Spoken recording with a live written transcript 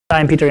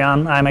I'm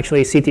Pieter-Jan. I'm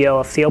actually CTO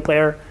of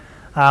THEOplayer.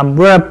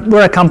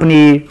 We're a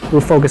company who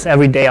focus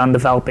every day on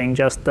developing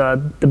just the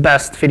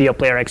best video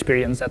player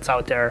experience that's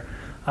out there.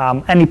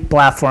 Any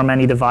platform,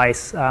 any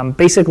device.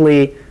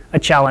 Basically, a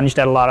challenge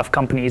that a lot of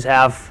companies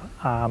have.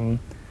 Out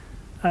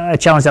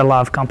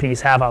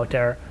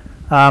there.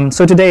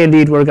 So today,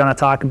 indeed, we're going to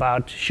talk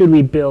about should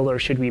we build or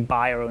should we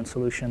buy our own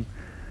solution.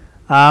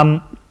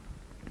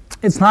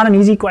 It's not an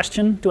easy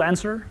question to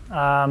answer.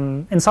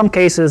 In some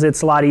cases,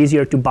 it's a lot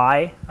easier to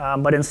buy,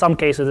 but in some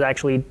cases, it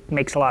actually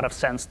makes a lot of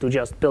sense to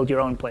just build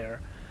your own player.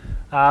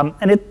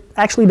 And it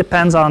actually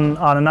depends on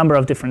a number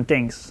of different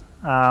things.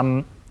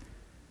 You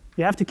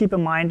have to keep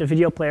in mind the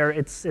video player,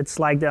 it's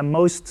like the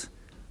most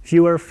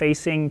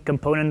viewer-facing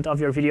component of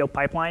your video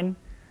pipeline,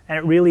 and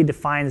it really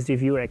defines the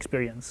viewer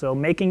experience. So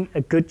making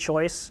a good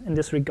choice in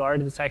this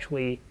regard that's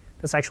actually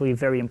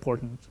very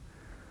important.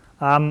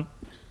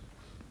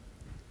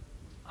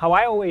 How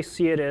I always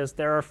see it is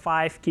there are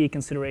 5 key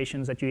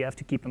considerations that you have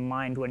to keep in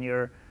mind when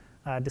you're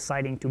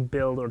deciding to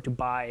build or to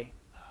buy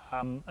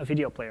a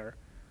video player.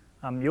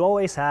 You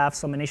always have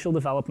some initial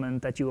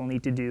development that you will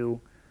need to do.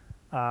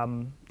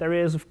 There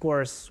is, of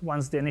course,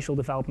 once the initial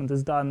development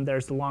is done,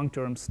 there's the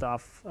long-term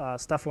stuff,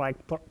 stuff like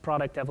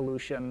product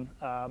evolution,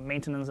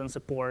 maintenance and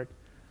support,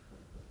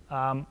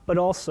 but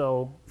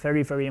also,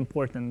 very, very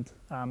important,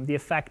 the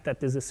effect that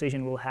this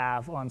decision will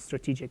have on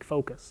strategic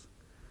focus.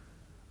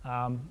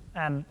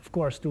 And of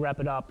course, to wrap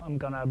it up, I'm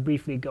going to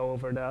briefly go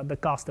over the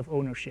cost of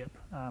ownership.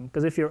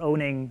 Because if you're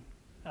owning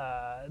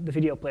the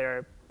video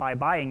player by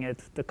buying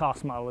it, the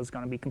cost model is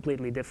going to be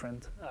completely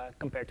different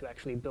compared to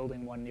actually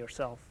building one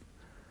yourself.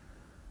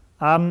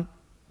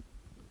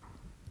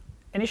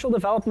 Initial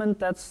development,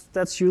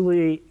 that's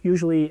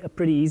usually a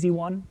pretty easy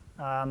one.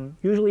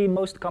 Usually,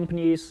 most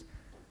companies,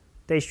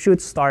 they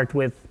should start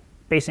with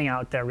basing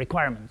out their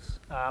requirements.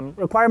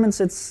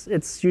 Requirements,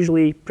 it's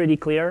usually pretty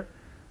clear.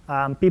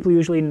 People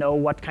usually know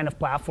what kind of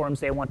platforms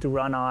they want to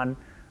run on.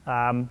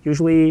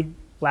 Usually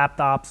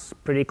laptops,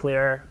 pretty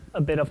clear,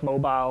 a bit of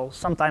mobile.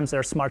 Sometimes there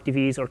are smart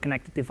TVs or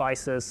connected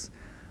devices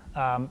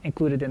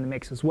included in the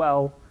mix as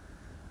well.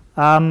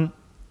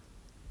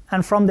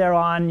 And from there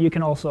on, you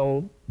can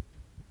also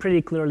pretty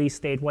clearly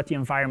state what the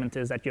environment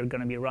is that you're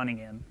going to be running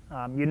in.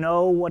 You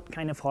know what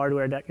kind of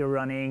hardware that you're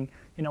running,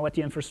 you know what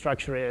the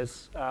infrastructure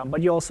is,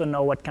 but you also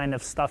know what kind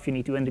of stuff you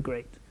need to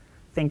integrate.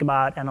 Think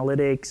about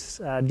analytics,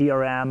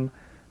 DRM,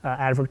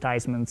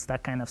 advertisements,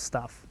 that kind of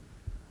stuff.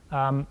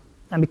 And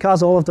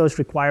because all of those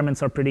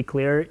requirements are pretty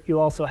clear,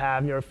 you also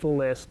have your full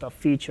list of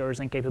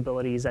features and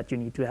capabilities that you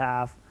need to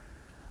have.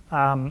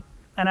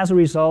 And as a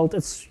result,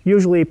 it's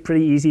usually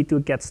pretty easy to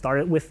get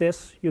started with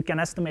this. You can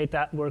estimate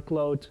that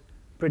workload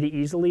pretty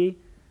easily.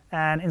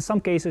 And in some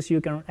cases,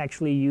 you can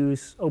actually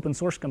use open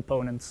source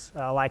components,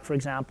 like, for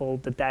example,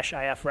 the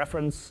 -if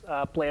reference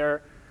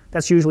player.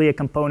 That's usually a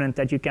component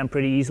that you can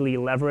pretty easily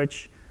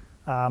leverage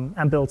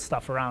and build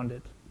stuff around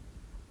it.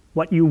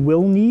 What you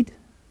will need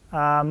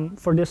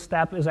for this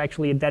step is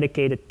actually a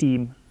dedicated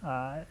team.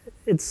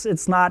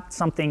 It's not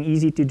something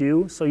easy to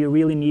do, so you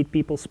really need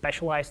people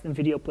specialized in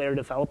video player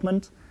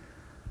development.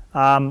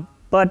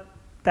 But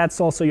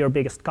that's also your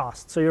biggest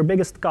cost. So your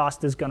biggest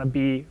cost is going to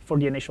be, for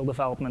the initial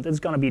development, it's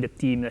going to be the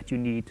team that you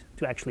need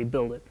to actually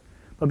build it.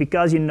 But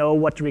because you know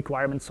what the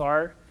requirements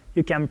are,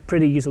 you can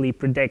pretty easily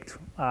predict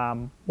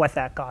what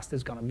that cost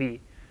is going to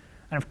be.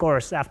 And of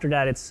course, after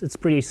that, it's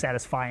pretty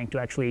satisfying to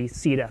actually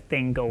see that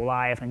thing go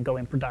live and go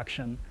in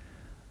production.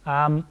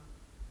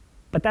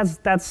 But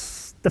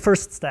that's the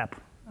first step.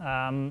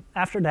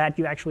 After that,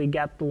 you actually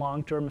get the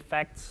long-term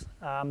effects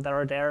that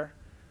are there.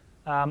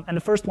 And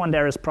the first one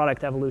there is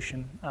product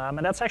evolution.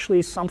 And that's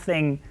actually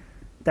something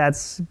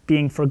that's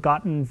being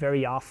forgotten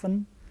very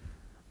often.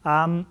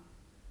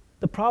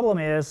 The problem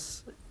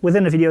is,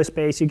 within the video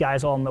space, you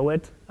guys all know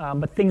it,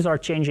 but things are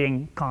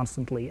changing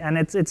constantly. And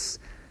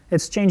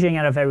it's changing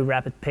at a very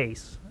rapid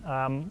pace.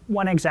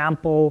 One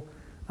example,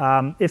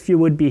 if you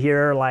would be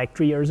here like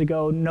 3 years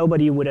ago,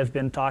 nobody would have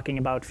been talking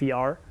about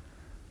VR.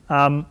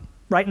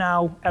 Right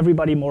now,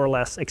 everybody more or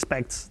less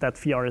expects that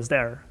VR is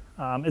there.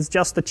 It's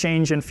just a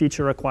change in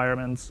feature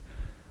requirements.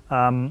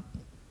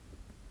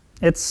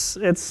 It's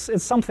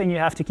something you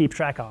have to keep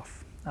track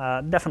of,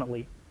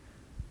 definitely.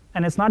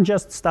 And it's not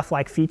just stuff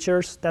like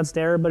features that's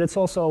there, but it's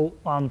also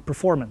on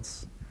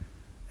performance.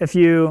 If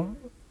you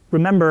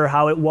remember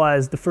how it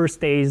was the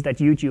first days that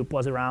YouTube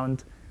was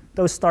around,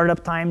 those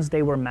startup times,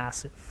 they were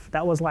massive.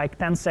 That was like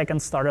 10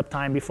 seconds startup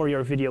time before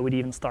your video would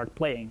even start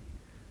playing.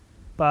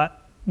 But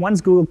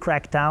once Google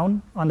cracked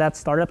down on that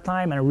startup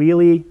time and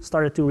really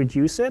started to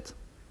reduce it,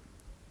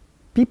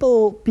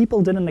 people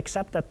didn't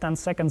accept that 10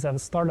 seconds as a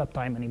startup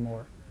time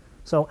anymore.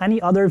 So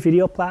any other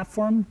video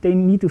platform, they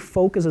need to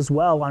focus as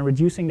well on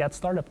reducing that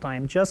startup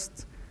time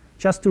just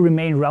to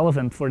remain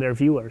relevant for their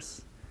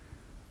viewers.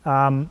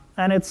 And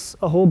it's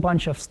a whole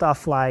bunch of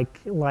stuff like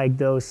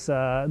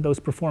those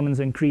performance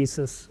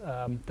increases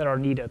that are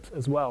needed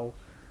as well.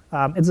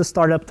 It's a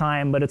startup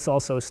time, but it's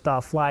also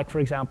stuff like, for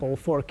example,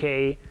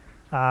 4K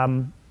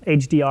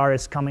HDR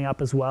is coming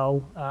up as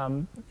well.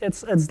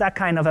 It's that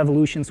kind of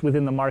evolutions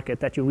within the market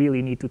that you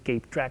really need to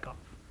keep track of.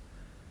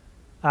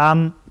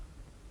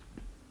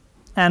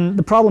 And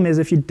the problem is,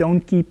 if you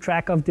don't keep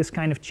track of this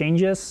kind of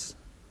changes,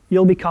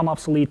 you'll become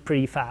obsolete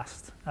pretty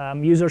fast.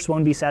 Users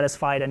won't be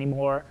satisfied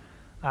anymore,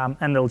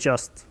 and they'll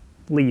just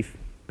leave,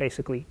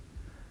 basically.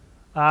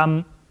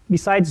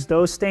 Besides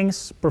those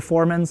things,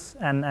 performance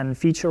and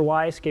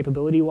feature-wise,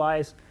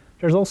 capability-wise,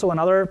 there's also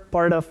another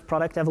part of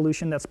product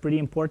evolution that's pretty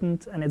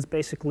important, and it's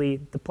basically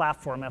the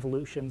platform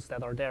evolutions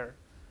that are there.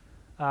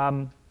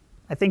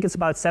 I think it's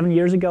about 7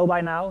 years ago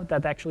by now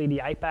that actually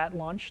the iPad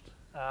launched.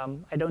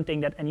 I don't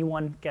think that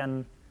anyone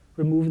can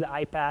remove the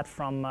iPad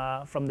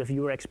from the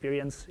viewer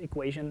experience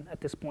equation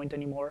at this point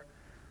anymore.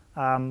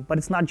 But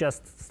it's not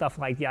just stuff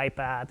like the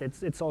iPad.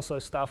 It's also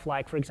stuff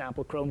like, for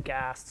example,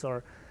 Chromecasts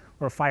or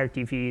Fire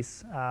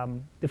TVs,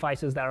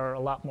 devices that are a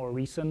lot more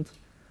recent,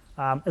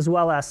 as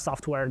well as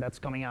software that's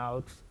coming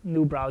out,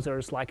 new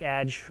browsers like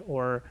Edge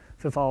or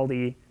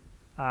Vivaldi.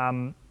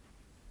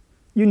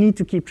 You need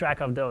to keep track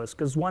of those,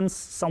 because once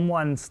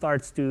someone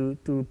starts to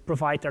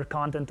provide their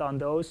content on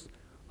those,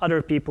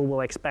 other people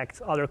will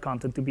expect other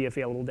content to be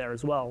available there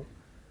as well.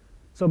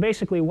 So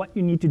basically, what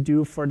you need to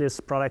do for this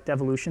product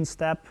evolution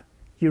step,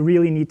 you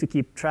really need to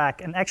keep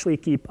track and actually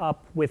keep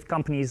up with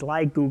companies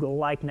like Google,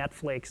 like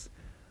Netflix,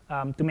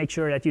 to make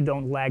sure that you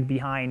don't lag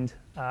behind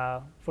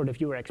for the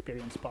viewer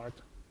experience part.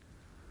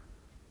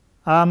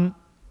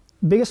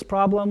 Biggest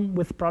problem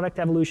with product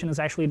evolution is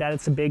actually that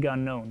it's a big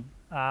unknown.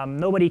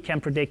 Nobody can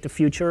predict the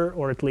future,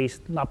 or at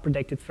least not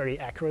predict it very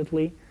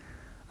accurately.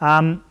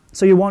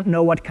 So you won't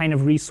know what kind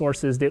of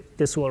resources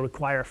this will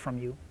require from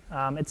you.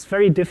 It's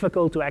very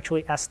difficult to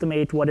actually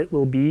estimate what it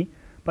will be,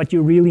 but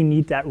you really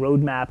need that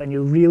roadmap, and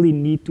you really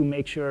need to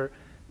make sure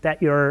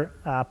that your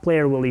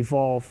player will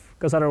evolve,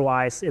 because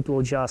otherwise it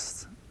will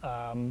just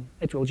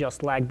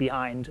lag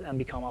behind and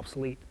become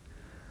obsolete.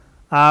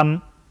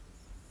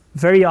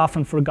 Very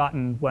often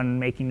forgotten when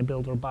making the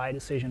build or buy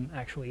decision,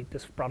 actually,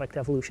 this product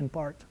evolution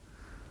part.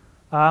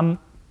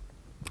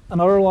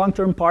 Another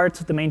long-term part,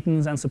 the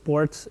maintenance and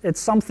support, it's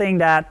something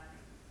that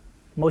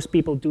most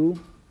people do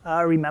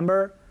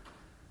remember.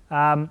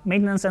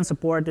 Maintenance and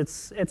support,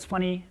 it's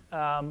funny.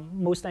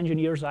 Most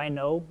engineers I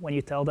know, when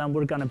you tell them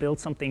we're going to build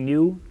something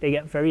new, they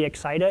get very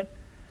excited.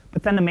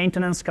 But then the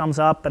maintenance comes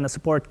up and the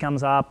support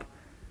comes up.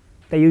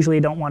 They usually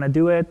don't want to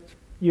do it.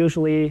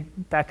 Usually,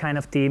 that kind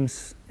of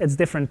teams, it's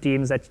different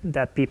teams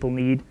that people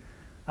need.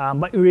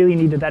 But you really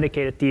need a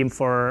dedicated team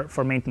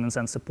for maintenance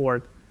and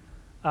support.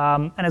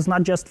 And it's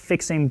not just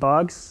fixing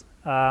bugs.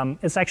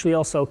 It's actually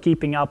also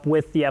keeping up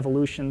with the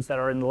evolutions that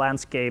are in the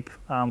landscape.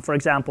 For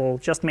example,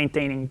 just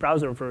maintaining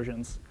browser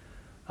versions.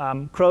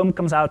 Chrome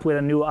comes out with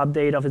a new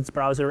update of its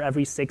browser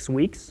every 6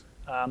 weeks.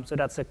 So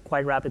that's a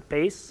quite rapid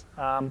pace.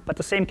 But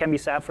the same can be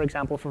said, for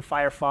example, for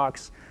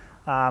Firefox.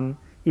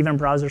 Even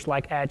browsers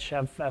like Edge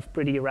have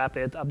pretty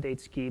rapid update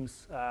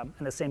schemes.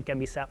 And the same can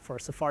be said for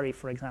Safari,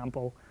 for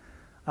example.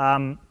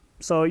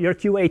 So your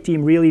QA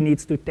team really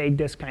needs to take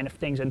this kind of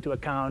things into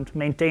account,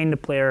 maintain the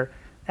player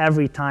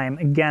every time,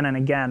 again and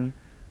again.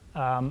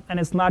 And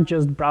it's not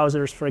just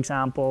browsers, for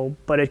example,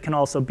 but it can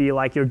also be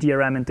like your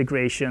DRM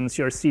integrations,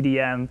 your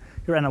CDN,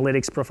 your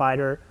analytics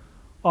provider.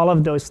 All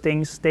of those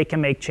things, they can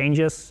make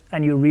changes,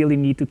 and you really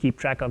need to keep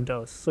track of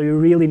those. So you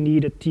really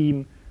need a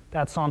team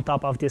that's on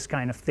top of this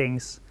kind of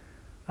things.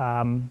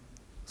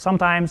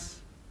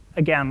 Sometimes,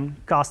 again,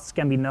 costs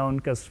can be known,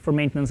 because for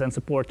maintenance and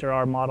support, there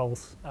are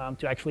models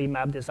to actually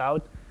map this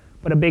out.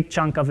 But a big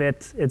chunk of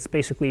it, it's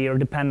basically you're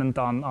dependent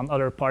on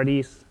other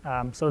parties.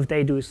 So if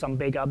they do some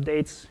big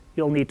updates,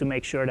 you'll need to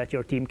make sure that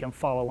your team can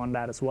follow on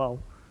that as well.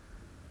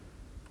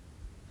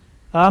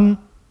 And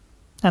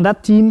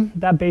that team,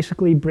 that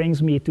basically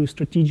brings me to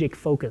strategic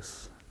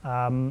focus.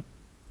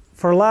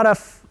 For a lot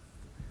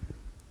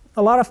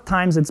of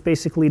times, it's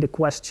basically the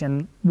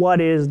question, what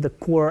is the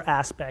core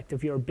aspect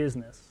of your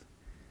business?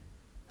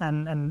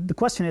 And the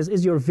question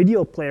is your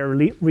video player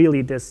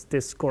really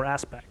this core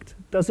aspect?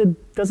 Does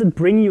it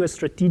bring you a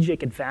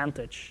strategic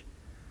advantage?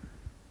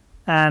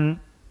 And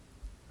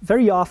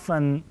very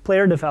often,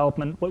 player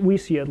development, what we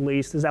see at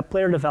least, is that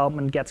player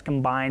development gets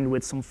combined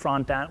with some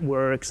front-end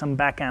work, some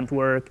back-end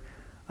work.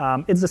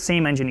 It's the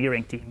same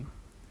engineering team.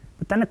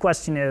 But then the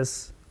question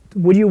is,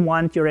 would you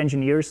want your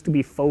engineers to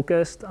be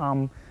focused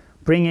on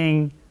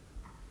bringing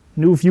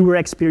new viewer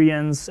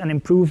experience and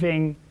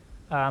improving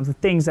the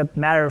things that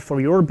matter for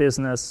your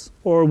business,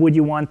 or would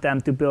you want them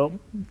to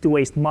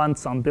waste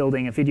months on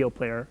building a video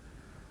player?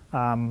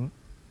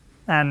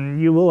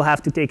 And you will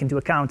have to take into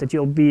account that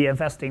you'll be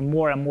investing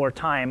more and more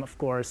time, of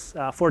course,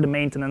 for the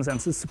maintenance and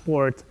the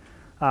support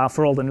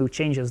for all the new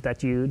changes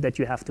that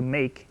you have to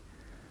make.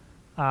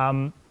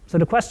 So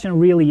the question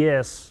really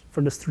is,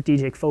 for the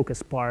strategic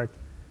focus part,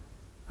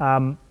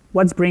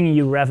 what's bringing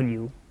you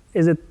revenue?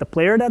 Is it the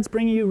player that's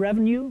bringing you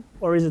revenue,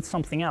 or is it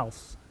something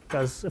else?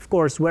 Because, of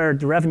course, where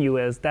the revenue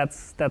is,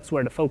 that's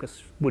where the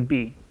focus would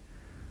be.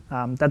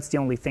 That's the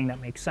only thing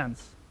that makes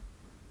sense.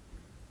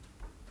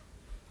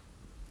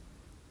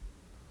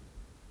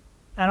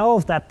 And all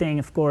of that thing,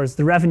 of course,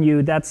 the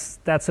revenue, that's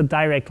a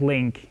direct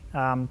link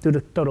to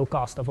the total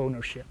cost of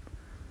ownership.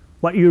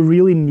 What you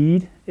really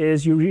need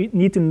is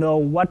need to know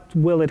what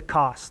will it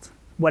cost.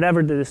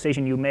 Whatever the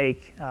decision you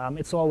make,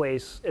 it's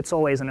always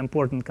an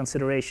important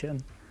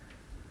consideration.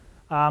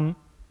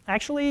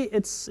 Actually,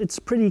 it's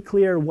pretty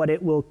clear what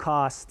it will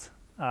cost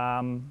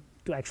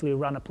to actually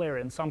run a player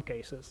in some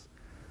cases.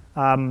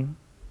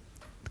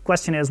 The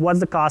question is, what's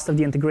the cost of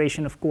the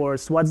integration, of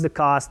course? What's the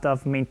cost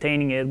of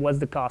maintaining it? What's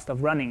the cost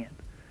of running it?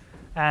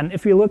 And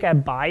if we look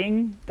at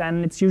buying,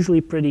 then it's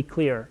usually pretty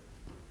clear.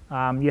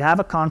 You have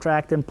a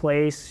contract in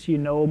place. You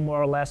know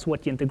more or less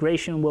what the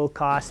integration will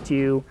cost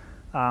you.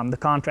 The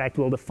contract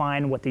will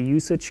define what the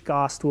usage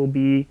cost will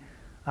be.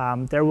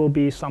 There will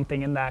be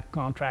something in that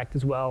contract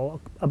as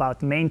well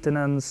about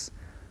maintenance.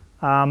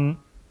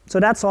 So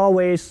that's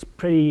always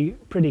pretty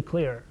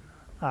clear.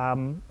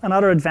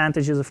 Another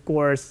advantage is, of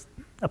course,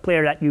 a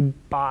player that you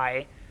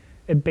buy.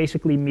 It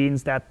basically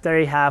means that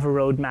they have a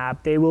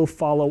roadmap. They will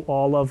follow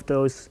all of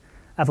those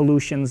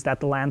evolutions that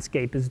the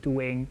landscape is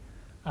doing.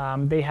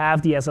 They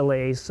have the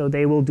SLAs, so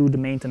they will do the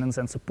maintenance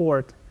and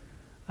support.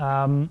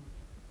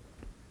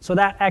 So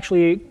that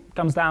actually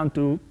comes down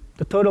to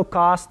the total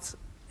costs.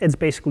 It's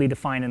basically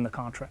defined in the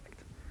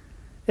contract.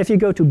 If you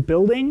go to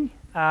building,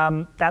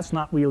 that's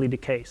not really the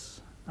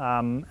case.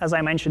 As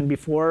I mentioned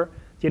before,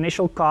 the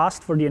initial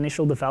cost for the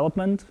initial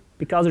development,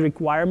 because the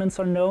requirements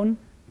are known,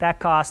 that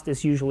cost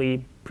is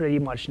usually pretty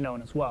much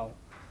known as well.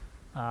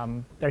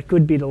 There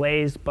could be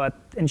delays, but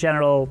in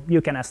general,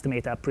 you can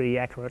estimate that pretty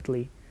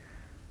accurately.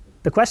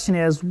 The question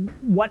is,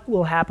 what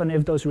will happen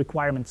if those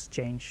requirements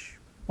change?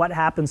 What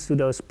happens to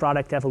those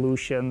product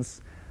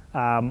evolutions?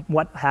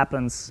 What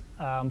happens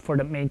for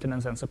the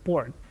maintenance and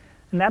support?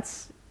 And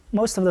that's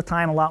most of the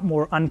time a lot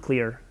more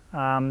unclear.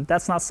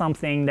 That's not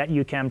something that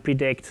you can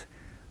predict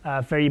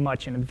very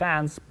much in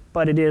advance,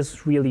 but it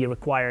is really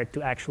required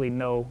to actually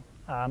know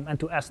and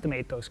to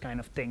estimate those kind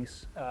of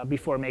things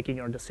before making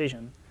your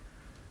decision.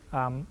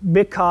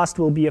 Big cost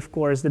will be, of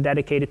course, the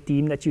dedicated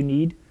team that you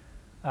need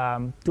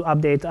to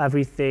update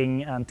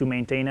everything and to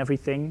maintain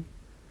everything.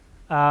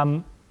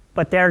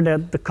 But there,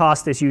 the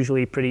cost is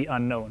usually pretty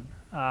unknown.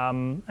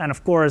 And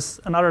of course,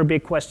 another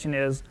big question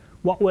is,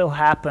 what will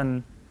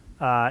happen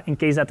in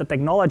case that the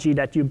technology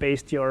that you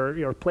based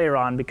your player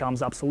on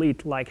becomes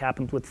obsolete, like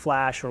happened with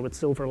Flash or with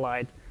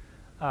Silverlight?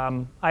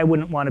 I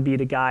wouldn't want to be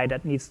the guy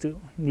that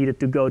needed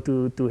to go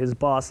to his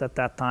boss at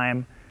that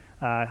time,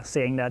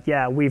 saying that,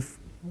 yeah, we've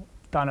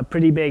done a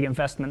pretty big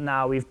investment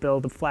now. We've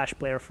built a Flash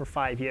player for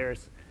 5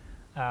 years,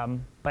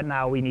 but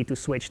now we need to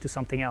switch to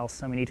something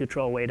else, and we need to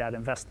throw away that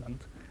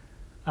investment.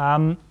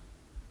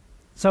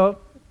 So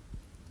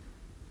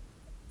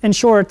in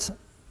short,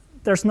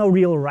 there's no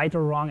real right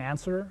or wrong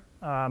answer.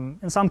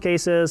 In some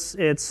cases,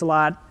 it's a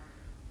lot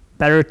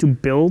better to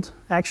build,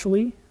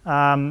 actually.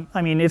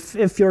 I mean,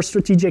 if your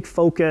strategic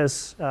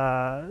focus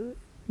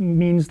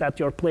means that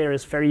your player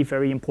is very,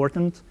 very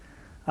important,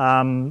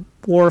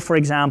 or, for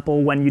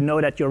example, when you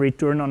know that your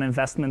return on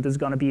investment is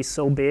going to be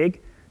so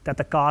big that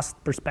the cost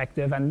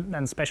perspective and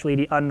especially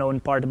the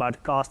unknown part about the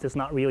cost is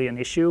not really an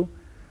issue.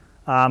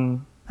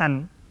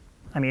 And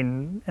I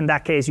mean, in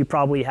that case, you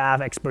probably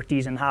have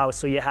expertise in-house,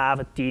 so you have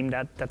a team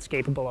that's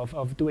capable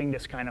of doing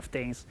this kind of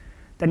things.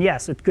 Then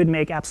yes, it could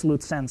make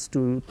absolute sense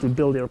to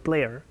build your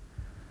player.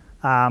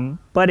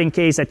 But in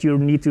case that you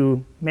need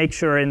to make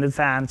sure in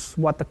advance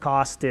what the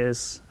cost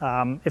is,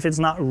 if it's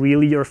not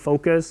really your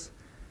focus,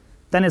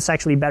 then it's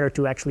actually better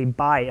to actually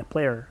buy a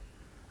player.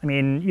 I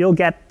mean, you'll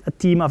get a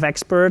team of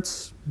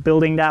experts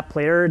building that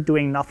player,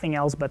 doing nothing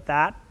else but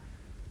that.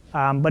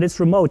 But it's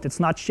remote. It's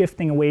not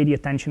shifting away the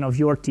attention of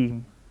your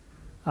team.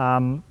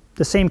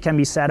 The same can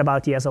be said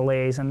about the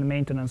SLAs and the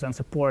maintenance and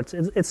support.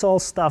 It's all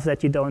stuff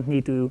that you don't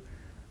need to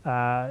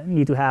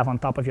have on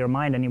top of your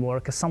mind anymore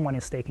because someone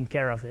is taking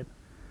care of it.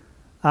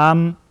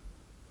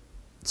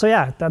 So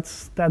yeah,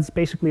 that's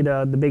basically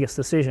the biggest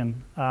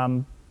decision.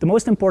 The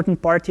most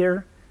important part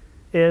here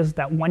is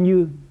that when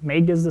you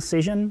make this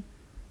decision,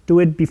 do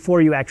it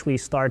before you actually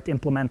start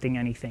implementing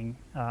anything.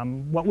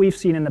 What we've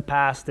seen in the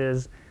past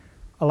is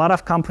a lot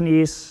of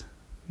companies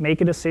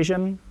make a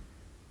decision,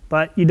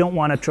 but you don't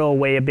want to throw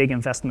away a big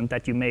investment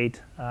that you made.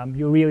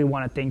 You really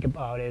want to think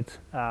about it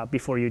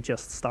before you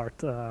just start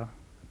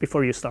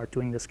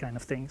doing this kind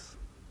of things.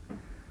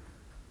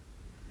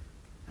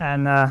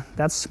 And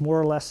that's more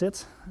or less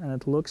it. And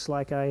it looks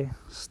like I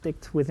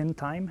sticked within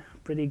time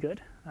pretty good.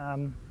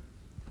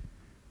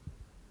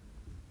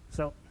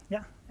 So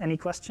yeah, any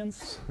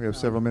questions? We have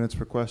several minutes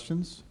for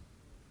questions.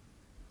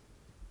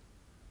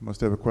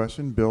 Must have a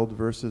question. Build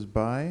versus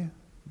buy.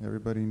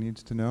 Everybody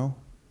needs to know.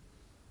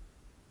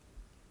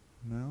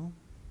 No?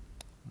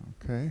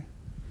 Okay.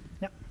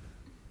 Yep.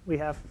 We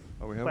have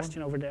a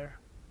question over there.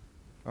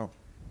 Oh.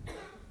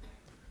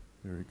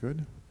 Very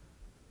good.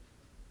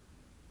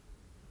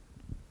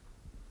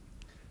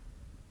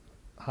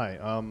 Hi.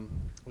 I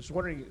was just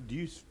wondering,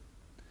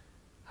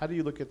 how do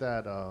you look at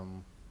that?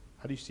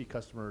 How do you see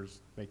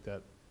customers make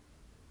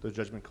those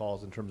judgment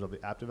calls in terms of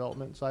the app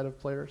development side of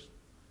players?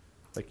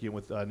 like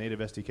with native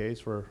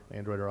SDKs for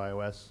Android or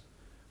iOS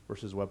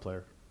versus web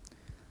player?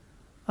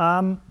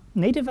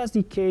 Native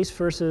SDKs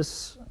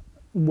versus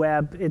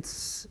web,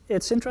 it's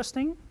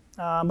interesting,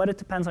 but it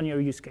depends on your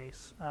use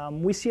case.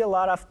 We see a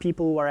lot of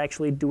people who are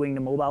actually doing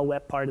the mobile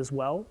web part as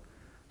well.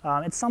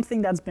 It's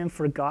something that's been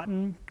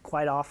forgotten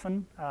quite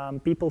often.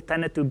 People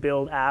tended to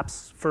build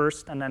apps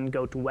first and then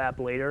go to web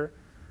later.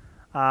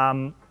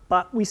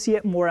 But we see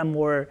it more and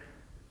more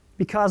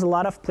because a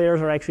lot of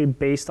players are actually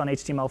based on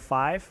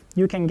HTML5.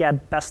 You can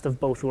get best of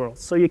both worlds.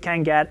 So you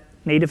can get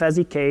native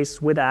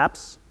SDKs with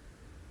apps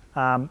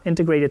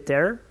integrated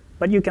there,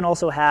 but you can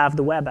also have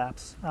the web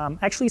apps.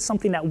 Actually,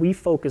 something that we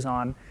focus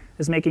on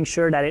is making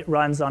sure that it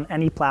runs on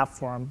any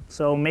platform.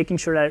 So making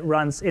sure that it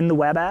runs in the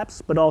web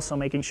apps, but also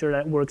making sure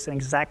that it works in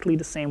exactly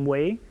the same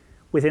way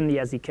within the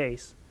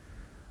SDKs.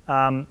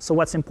 So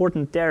what's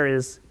important there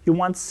is you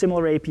want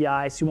similar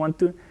APIs. You want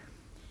to,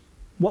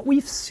 what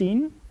we've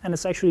seen, and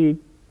it's actually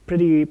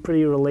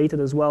pretty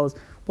related as well, is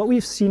what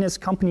we've seen is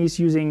companies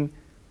using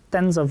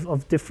tens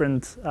of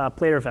different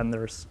player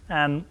vendors.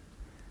 And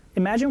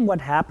imagine what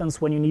happens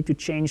when you need to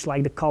change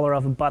like the color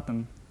of a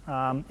button.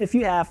 If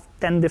you have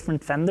 10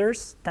 different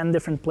vendors, 10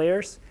 different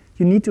players,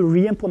 you need to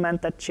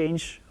re-implement that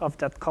change of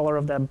that color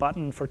of that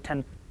button for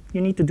 10.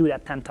 You need to do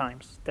that 10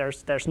 times.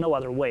 There's no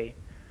other way.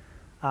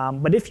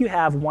 But if you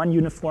have one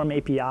uniform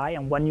API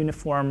and one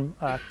uniform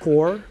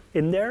core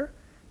in there,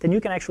 then you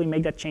can actually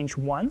make that change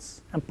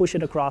once and push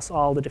it across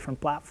all the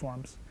different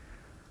platforms.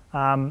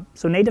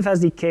 So native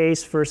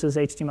SDKs versus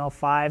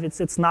HTML5,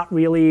 it's not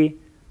really.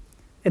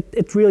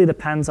 It really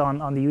depends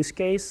on the use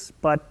case,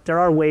 but there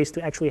are ways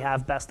to actually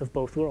have best of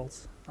both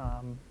worlds.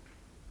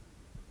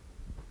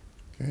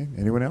 Okay,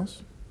 anyone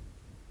else?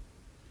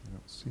 I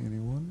don't see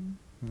anyone.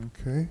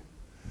 Okay.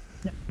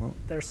 Yeah, well,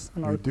 there's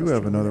another we do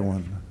have another there.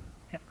 one.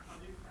 Yeah. How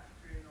do you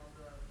factor in all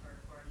the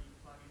third-party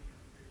plugin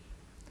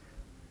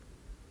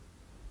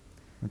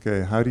integration?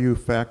 Okay, how do you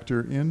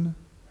factor in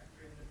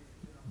Factor in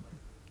the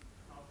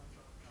thousands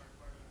of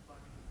third-party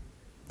plugin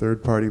integrations?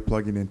 third-party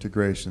plugin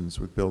integrations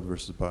with build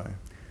versus buy?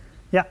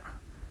 Yeah.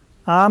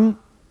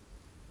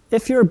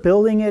 If you're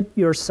building it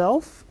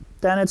yourself,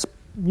 then it's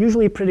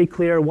usually pretty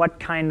clear what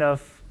kind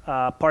of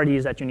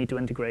parties that you need to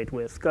integrate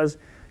with, because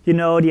you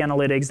know the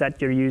analytics that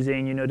you're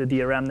using, you know the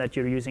DRM that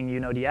you're using, you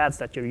know the ads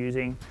that you're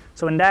using.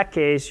 So in that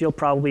case, you'll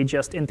probably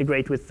just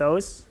integrate with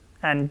those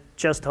and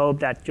just hope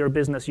that your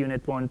business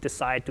unit won't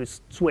decide to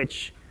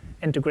switch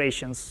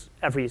integrations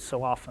every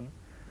so often.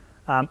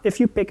 If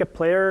you pick a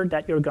player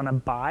that you're going to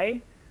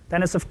buy,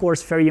 then it's of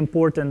course very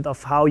important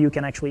of how you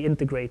can actually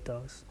integrate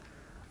those.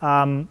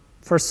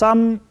 For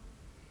some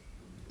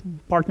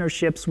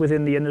partnerships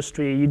within the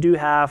industry, you do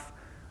have,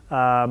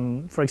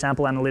 for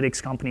example,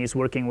 analytics companies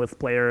working with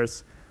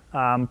players,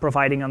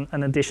 providing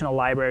an additional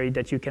library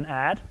that you can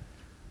add.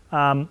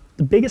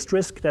 The biggest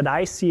risk that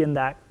I see in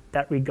that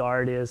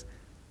regard is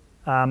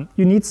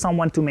you need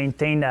someone to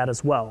maintain that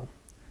as well.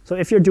 So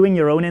if you're doing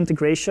your own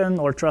integration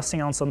or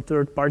trusting on some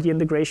third-party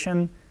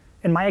integration,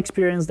 in my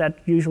experience, that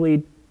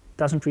usually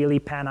doesn't really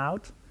pan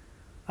out.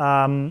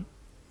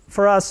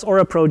 For us, our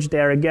approach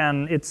there,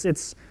 again,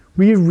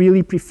 we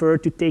really prefer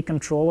to take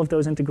control of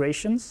those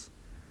integrations.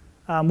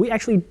 We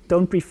actually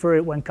don't prefer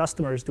it when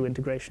customers do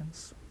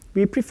integrations.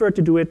 We prefer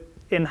to do it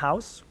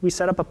in-house. We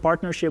set up a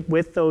partnership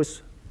with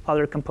those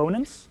other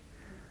components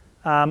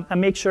and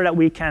make sure that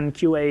we can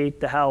QA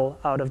the hell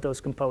out of those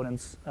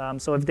components.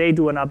 So if they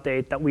do an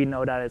update, that we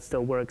know that it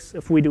still works.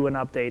 If we do an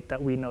update,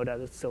 that we know that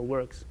it still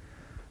works.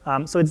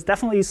 So it's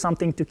definitely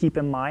something to keep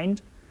in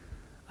mind.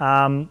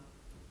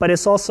 But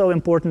it's also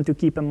important to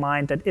keep in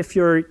mind that if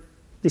you're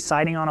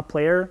deciding on a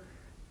player,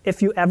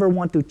 if you ever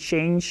want to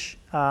change,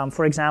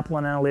 for example,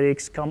 an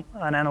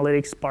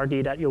analytics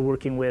party that you're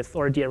working with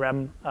or a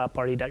DRM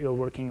party that you're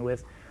working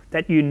with,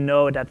 that you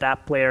know that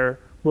that player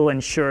will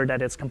ensure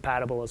that it's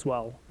compatible as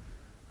well.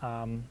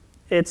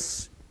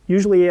 It's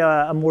usually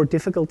a more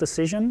difficult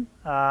decision,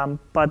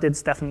 but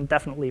it's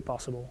definitely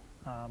possible.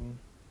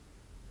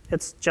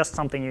 It's just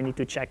something you need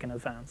to check in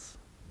advance.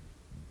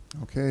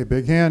 Okay,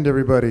 big hand,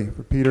 everybody,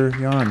 for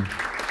Pieter-Jan.